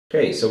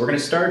Okay, so we're going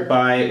to start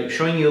by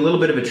showing you a little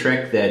bit of a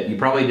trick that you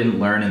probably didn't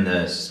learn in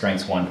the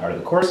Strengths 1 part of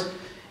the course,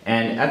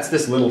 and that's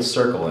this little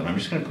circle, and I'm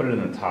just going to put it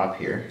in the top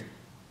here,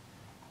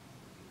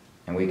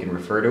 and we can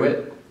refer to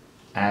it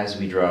as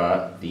we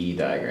draw the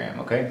diagram,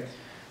 okay?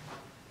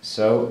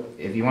 So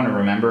if you want to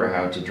remember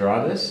how to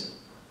draw this,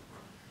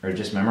 or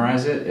just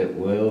memorize it, it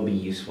will be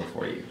useful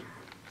for you.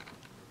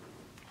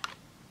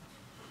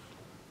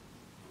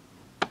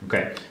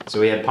 Okay,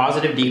 so we have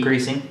positive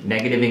decreasing,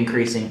 negative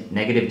increasing,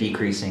 negative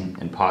decreasing,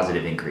 and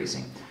positive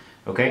increasing.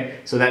 Okay,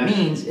 so that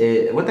means,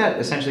 what that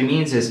essentially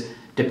means is,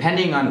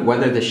 depending on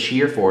whether the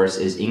shear force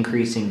is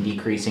increasing,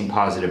 decreasing,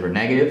 positive, or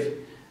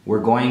negative, we're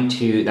going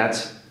to,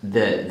 that's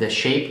the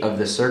shape of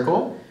the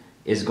circle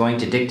is going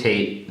to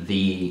dictate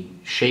the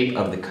shape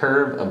of the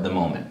curve of the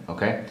moment,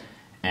 okay?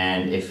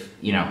 And if,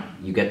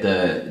 you get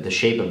the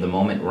shape of the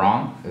moment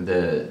wrong,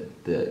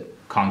 the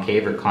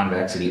concave or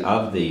convexity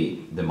of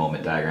the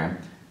moment diagram,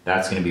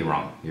 that's going to be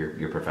wrong.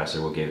 Your professor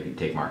will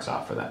take marks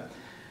off for that.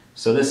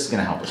 So this is going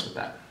to help us with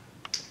that.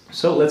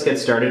 So let's get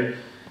started.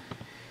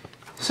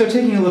 So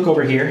taking a look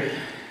over here,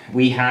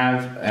 we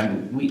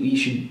have, we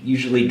should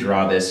usually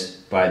draw this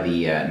by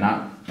the,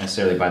 not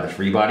necessarily by the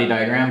free body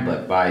diagram,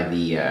 but by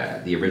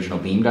the original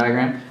beam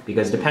diagram,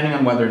 because depending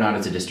on whether or not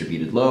it's a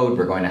distributed load,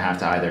 we're going to have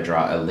to either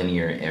draw a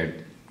linear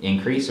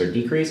increase or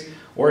decrease,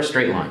 or a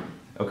straight line,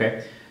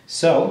 okay?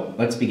 So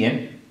let's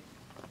begin.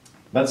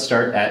 Let's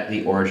start at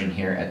the origin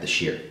here at the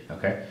shear,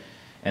 okay?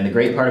 And the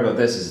great part about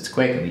this is it's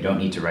quick and we don't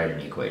need to write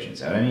any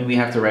equations out. I mean, we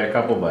have to write a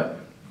couple, but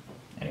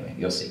anyway,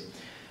 you'll see.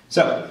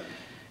 So,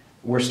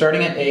 we're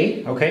starting at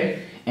A,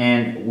 okay?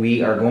 And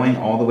we are going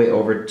all the way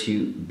over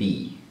to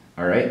B,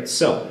 all right?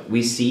 So,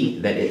 we see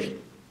that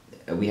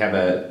we have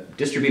a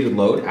distributed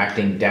load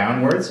acting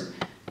downwards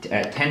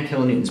at 10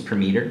 kilonewtons per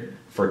meter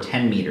for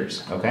 10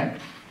 meters, okay?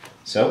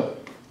 So,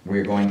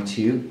 we're going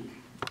to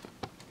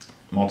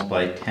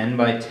multiply 10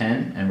 by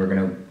 10, and we're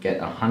going to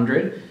get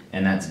 100,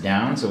 and that's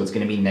down, so it's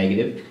going to be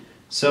negative.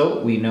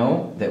 So we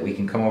know that we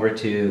can come over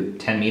to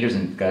 10 meters,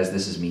 and guys,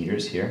 this is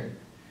meters here.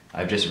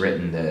 I've just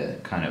written the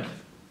kind of,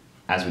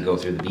 as we go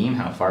through the beam,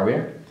 how far we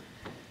are.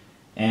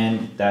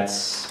 And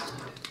that's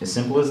as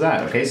simple as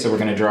that, okay? So we're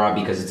going to draw,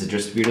 because it's a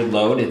distributed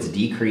load, it's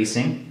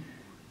decreasing,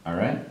 all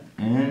right?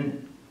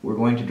 And we're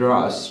going to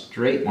draw a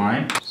straight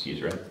line,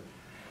 excuse red.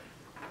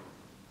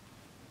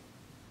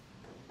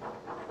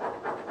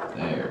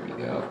 There we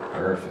go,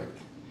 perfect.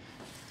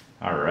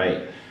 All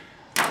right,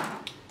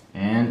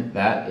 and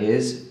that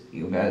is,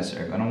 you guys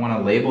are gonna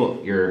wanna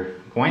label your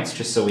points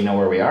just so we know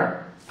where we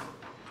are.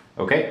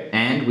 Okay,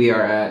 and we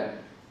are at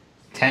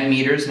 10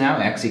 meters now,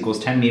 x equals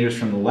 10 meters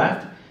from the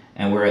left,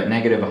 and we're at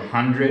negative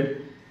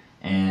 100,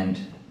 and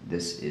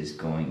this is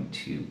going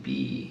to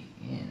be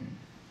in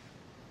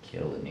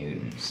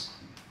kilonewtons.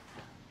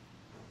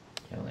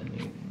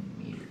 Kilonewton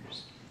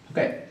meters.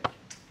 Okay,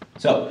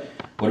 so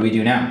what do we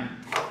do now?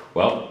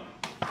 Well,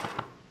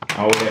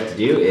 all we have to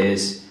do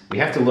is we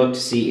have to look to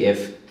see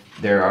if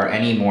there are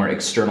any more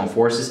external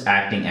forces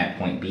acting at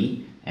point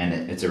B, and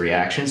it's a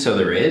reaction. So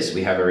there is.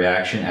 We have a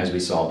reaction, as we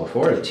saw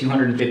before, of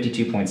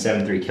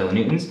 252.73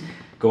 kilonewtons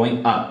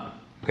going up.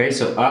 Okay,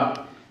 so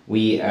up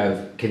we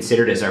have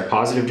considered as our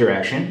positive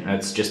direction.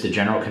 That's just the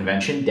general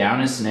convention. Down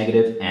is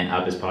negative and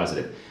up is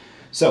positive.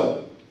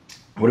 So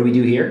what do we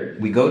do here?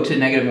 We go to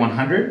negative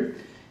 100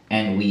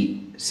 and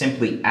we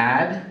simply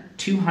add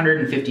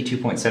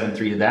 252.73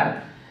 to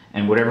that,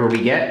 and whatever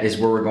we get is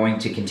where we're going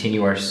to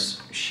continue our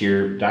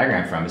shear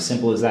diagram from. As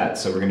simple as that.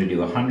 So we're going to do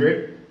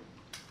 100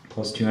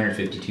 plus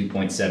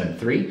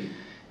 252.73,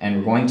 and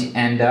we're going to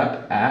end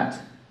up at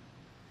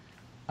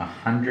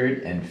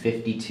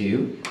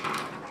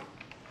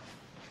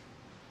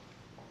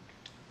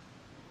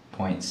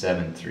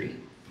 152.73.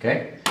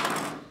 Okay?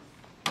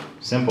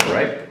 Simple,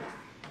 right?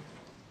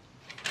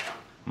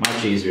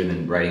 Much easier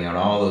than writing out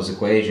all those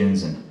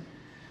equations and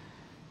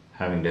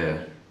having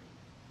to,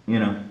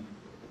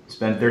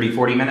 spend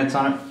 30-40 minutes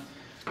on it.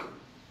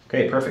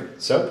 Okay,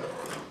 perfect. So,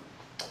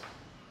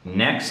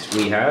 next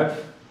we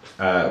have,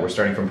 we're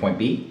starting from point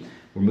B,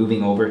 we're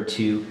moving over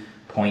to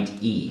point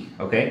E,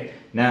 okay?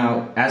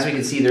 Now, as we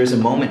can see, there's a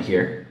moment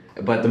here,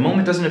 but the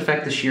moment doesn't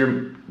affect the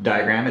shear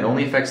diagram, it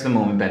only affects the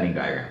moment bending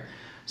diagram.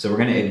 So we're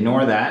gonna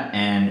ignore that,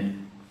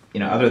 and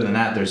other than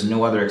that, there's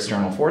no other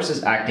external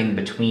forces acting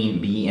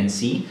between B and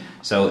C,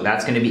 so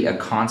that's gonna be a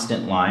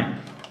constant line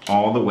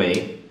all the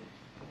way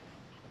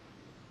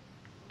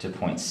to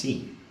point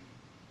C.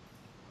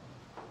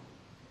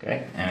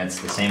 Okay, and it's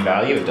the same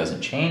value, it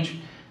doesn't change,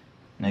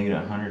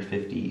 negative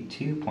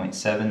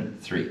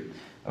 152.73,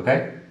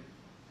 okay?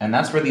 And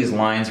that's where these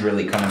lines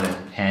really come into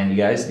hand, you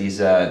guys,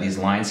 these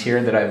lines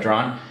here that I've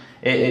drawn.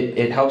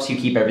 It helps you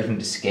keep everything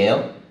to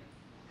scale,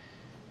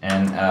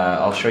 and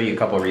I'll show you a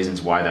couple of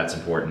reasons why that's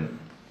important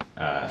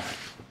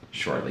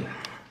shortly.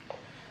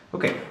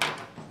 Okay,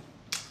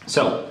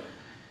 so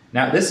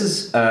now this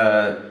is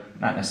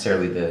not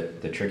necessarily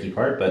the tricky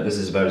part, but this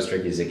is about as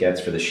tricky as it gets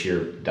for the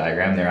shear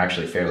diagram. They're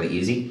actually fairly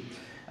easy.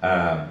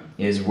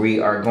 Is we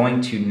are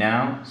going to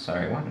now,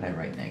 sorry, why did I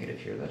write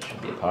negative here? That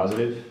should be a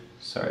positive.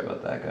 Sorry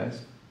about that,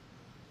 guys.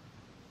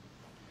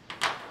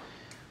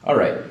 All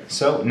right,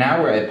 so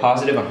now we're at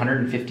positive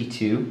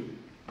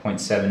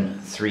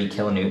 152.73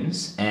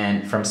 kilonewtons,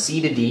 and from C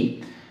to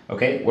D,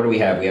 okay, what do we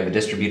have? We have a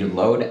distributed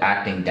load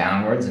acting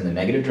downwards in the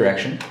negative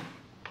direction,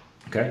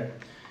 okay?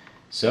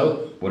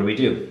 So what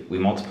do? We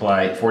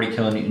multiply 40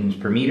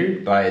 kilonewtons per meter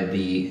by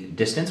the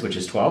distance, which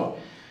is 12,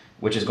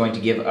 which is going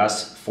to give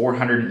us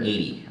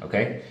 480,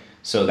 okay?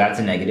 So that's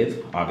a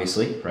negative,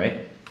 obviously,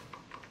 right?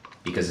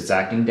 Because it's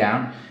acting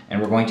down,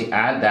 and we're going to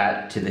add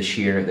that to the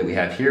shear that we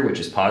have here, which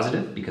is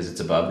positive because it's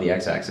above the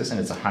x-axis, and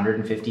it's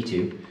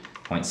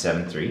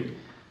 152.73,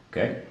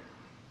 okay?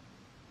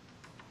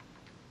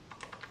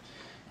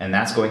 And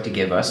that's going to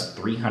give us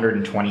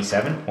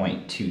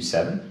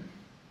 327.27.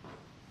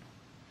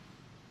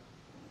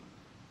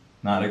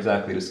 Not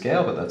exactly to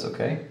scale, but that's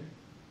okay.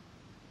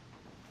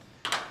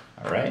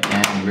 All right,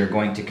 and we're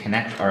going to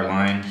connect our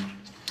line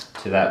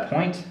to that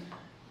point,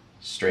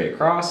 straight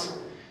across.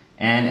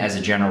 And as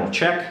a general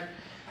check,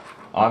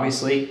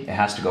 obviously it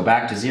has to go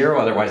back to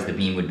 0, otherwise the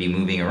beam would be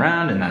moving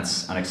around, and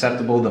that's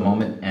unacceptable. The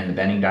moment and the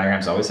bending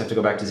diagrams always have to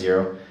go back to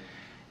 0.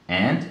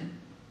 And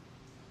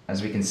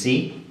as we can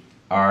see,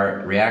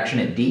 our reaction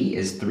at D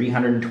is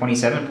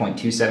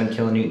 327.27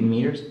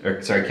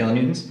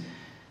 kilonewtons.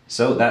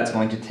 So that's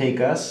going to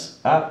take us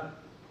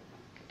up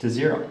to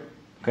 0,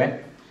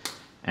 okay?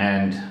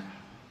 And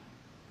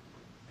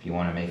if you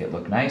want to make it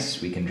look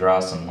nice, we can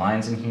draw some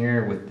lines in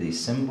here with these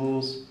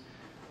symbols.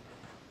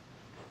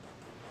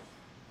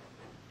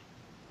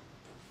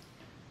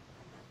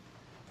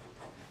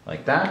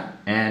 Like that,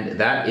 and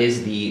that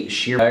is the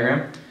shear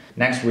diagram.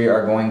 Next we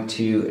are going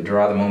to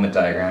draw the moment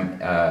diagram.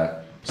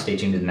 Stay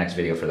tuned to the next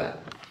video for that.